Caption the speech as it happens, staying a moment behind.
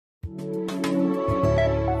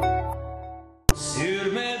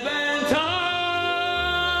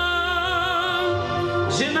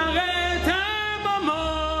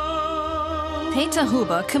Peter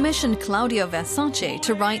Huber commissioned Claudio Versace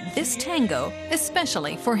to write this tango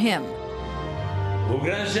especially for him. Au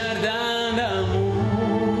grand jardin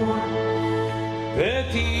d'amour,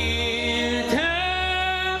 petite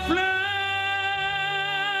fleur.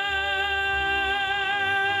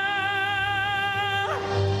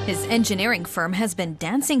 His engineering firm has been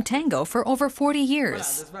dancing tango for over 40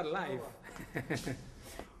 years.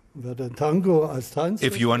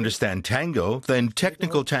 If you understand tango, then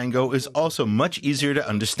technical tango is also much easier to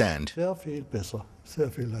understand.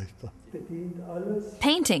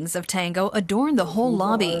 Paintings of tango adorn the whole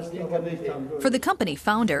lobby. For the company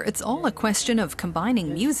founder, it's all a question of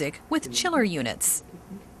combining music with chiller units.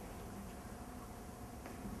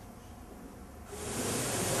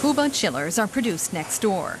 Huber chillers are produced next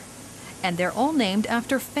door, and they're all named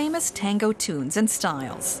after famous tango tunes and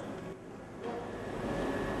styles.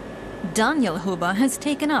 Daniel Huber has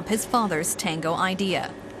taken up his father's tango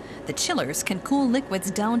idea. The chillers can cool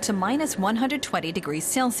liquids down to minus 120 degrees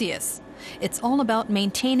Celsius. It's all about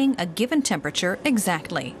maintaining a given temperature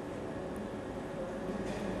exactly.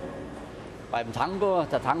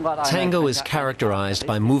 Tango is characterized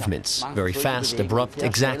by movements, very fast, abrupt,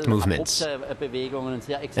 exact movements.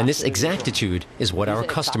 And this exactitude is what our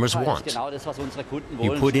customers want.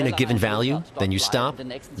 You put in a given value, then you stop,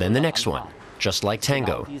 then the next one, just like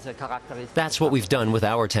tango. That's what we've done with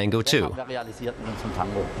our tango too.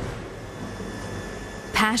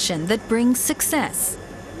 Passion that brings success.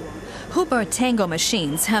 Huber tango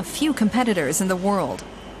machines have few competitors in the world.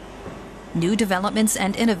 New developments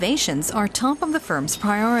and innovations are top of the firm's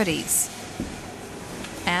priorities.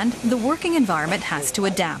 And the working environment has to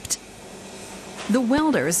adapt. The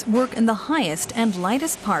welders work in the highest and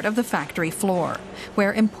lightest part of the factory floor,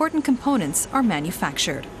 where important components are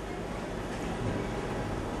manufactured.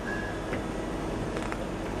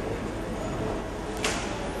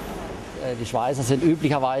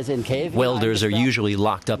 Welders are usually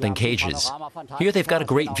locked up in cages. Here they've got a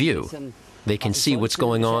great view. They can see what's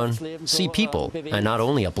going on, see people, and not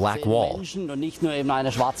only a black wall.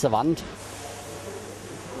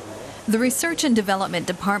 The Research and Development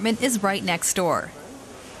Department is right next door.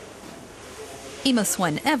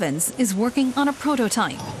 Imaswen Evans is working on a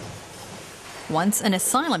prototype. Once an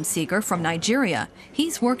asylum seeker from Nigeria,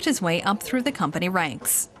 he's worked his way up through the company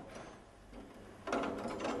ranks.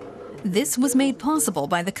 This was made possible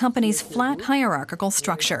by the company's flat hierarchical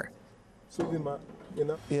structure.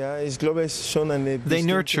 They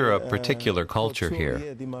nurture a particular culture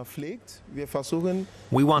here.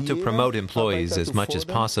 We want to promote employees as much as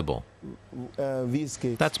possible.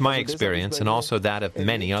 That's my experience and also that of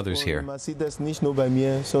many others here.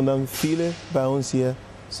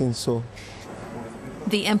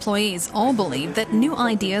 The employees all believe that new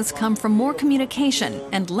ideas come from more communication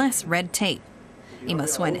and less red tape.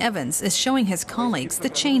 Imaswen Evans is showing his colleagues the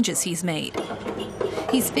changes he's made.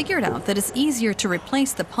 He's figured out that it's easier to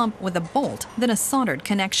replace the pump with a bolt than a soldered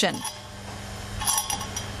connection.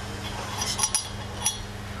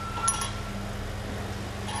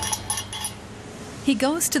 He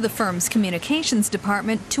goes to the firm's communications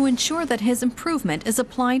department to ensure that his improvement is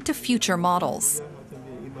applied to future models.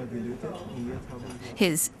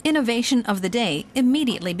 His innovation of the day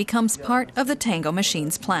immediately becomes part of the tango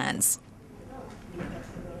machine's plans.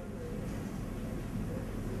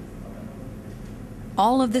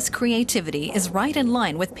 All of this creativity is right in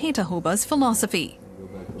line with Peter Huber's philosophy.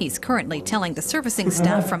 He's currently telling the servicing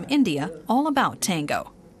staff from India all about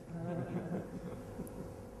tango.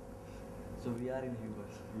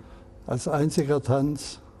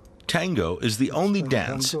 Tango is the only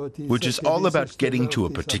dance which is all about getting to a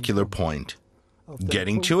particular point.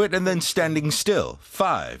 Getting to it and then standing still.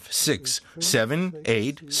 5, 6, 7,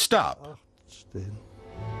 8, stop.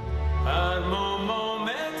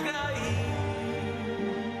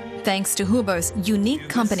 Thanks to Huber's unique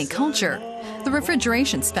company culture, the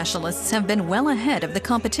refrigeration specialists have been well ahead of the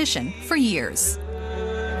competition for years.